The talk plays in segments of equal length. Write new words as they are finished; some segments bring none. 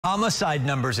Homicide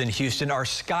numbers in Houston are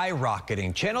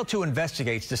skyrocketing. Channel 2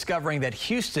 investigates, discovering that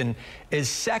Houston is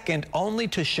second only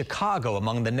to Chicago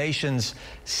among the nation's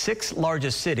 6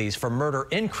 largest cities for murder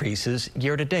increases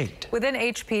year to date. Within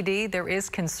HPD, there is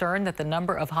concern that the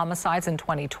number of homicides in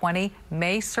 2020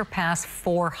 may surpass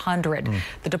 400.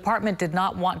 The department did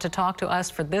not want to talk to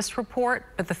us for this report,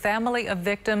 but the family of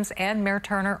victims and Mayor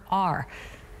Turner are.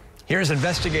 Here's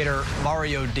investigator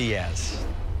Mario Diaz.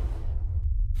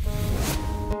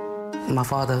 My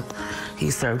father,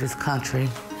 he served his country.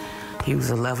 He was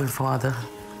a loving father.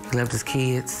 He loved his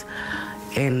kids.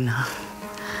 And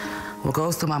what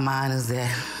goes through my mind is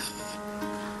that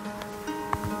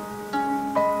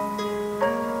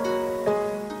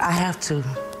I have to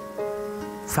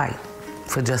fight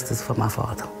for justice for my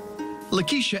father.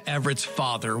 Lakeisha Everett's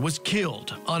father was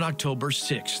killed on October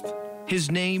 6th.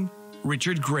 His name,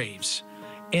 Richard Graves.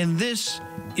 And this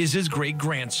is his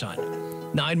great-grandson,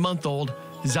 9-month-old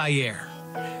Zaire.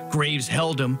 Graves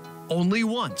held him only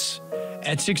once.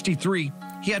 At 63,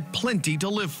 he had plenty to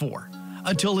live for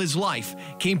until his life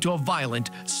came to a violent,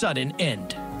 sudden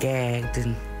end. Gagged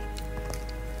and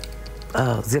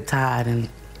zip-tied and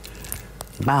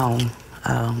bound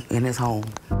in his home.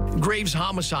 Graves'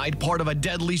 homicide, part of a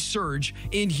deadly surge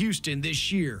in Houston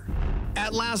this year.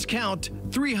 At last count,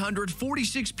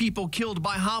 346 people killed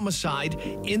by homicide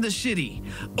in the city,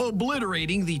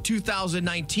 obliterating the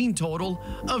 2019 total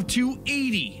of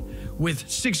 280, with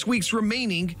 6 weeks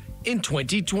remaining in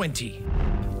 2020.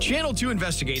 Channel 2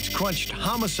 investigates crunched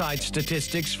homicide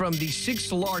statistics from the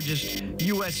 6 largest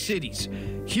U.S. cities.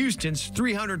 Houston's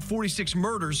 346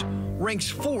 murders ranks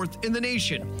 4th in the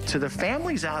nation. To the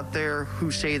families out there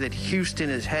who say that Houston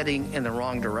is heading in the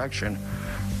wrong direction,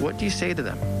 what do you say to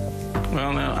them?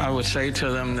 Well, I would say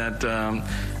to them that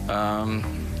I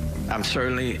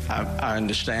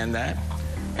understand that,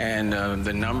 and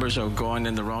the numbers are going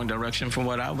in the wrong direction from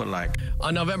what I would like.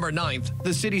 On November 9th,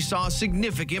 the city saw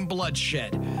significant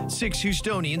bloodshed. 6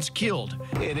 Houstonians killed.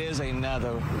 It is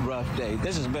another rough day.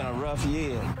 This has been a rough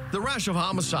year. The rush of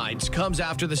homicides comes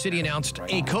after the city announced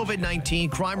a COVID-19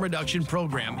 crime reduction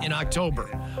program in October.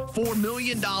 $4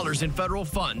 million in federal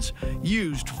funds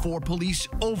used for police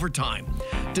overtime,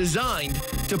 designed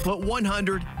to put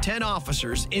 110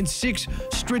 officers in 6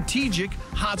 strategic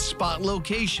hotspot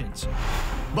locations.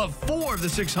 But 4 of the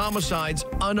 6 homicides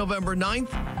on November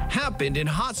 9th happened in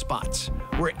hotspots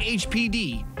where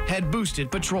HPD had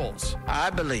boosted patrols.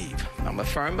 I'm a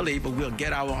firm believer, we'll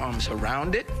get our arms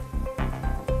around it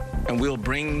and we'll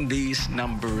bring these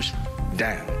numbers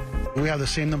down. We have the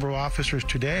same number of officers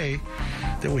today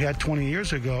that we had 20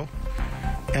 years ago,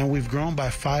 and we've grown by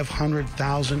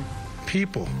 500,000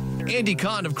 people. Andy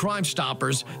Kahn of Crime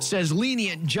Stoppers says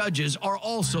lenient judges are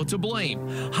also to blame,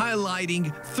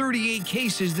 highlighting 38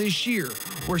 cases this year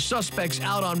where suspects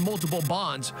out on multiple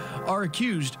bonds are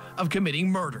accused of committing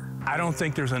murder. I don't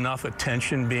think there's enough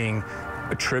attention being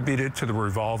attributed to the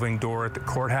revolving door at the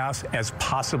courthouse as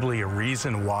possibly a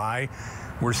reason why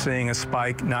we're seeing a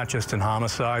spike, not just in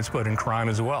homicides, but in crime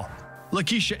as well.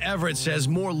 Lakeisha Everett says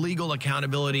more legal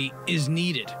accountability is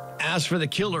needed. As for the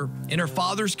killer in her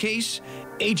father's case,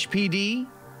 HPD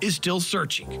is still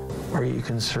searching. Are you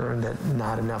concerned that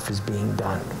not enough is being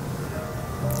done?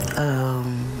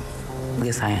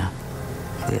 Yes, I am.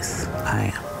 Yes, I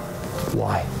am.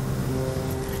 Why?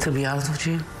 To be honest with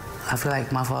you, I feel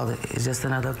like my father is just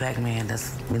another black man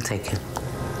that's been taken.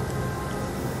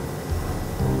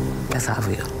 That's how I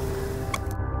feel.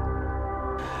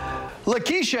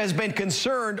 Lakeisha has been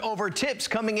concerned over tips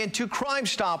coming into Crime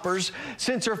Stoppers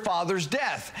since her father's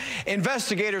death.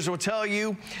 Investigators will tell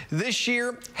you this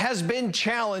year has been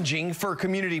challenging for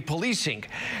community policing.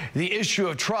 The issue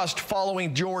of trust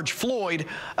following George Floyd,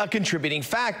 a contributing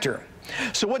factor.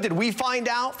 So what did we find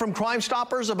out from Crime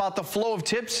Stoppers about the flow of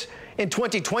tips in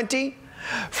 2020?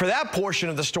 For that portion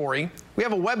of the story, we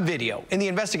have a web video in the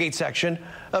Investigate section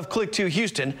of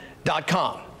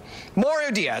click2houston.com.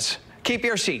 Mario Diaz,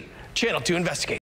 KPRC, Channel 2 Investigate.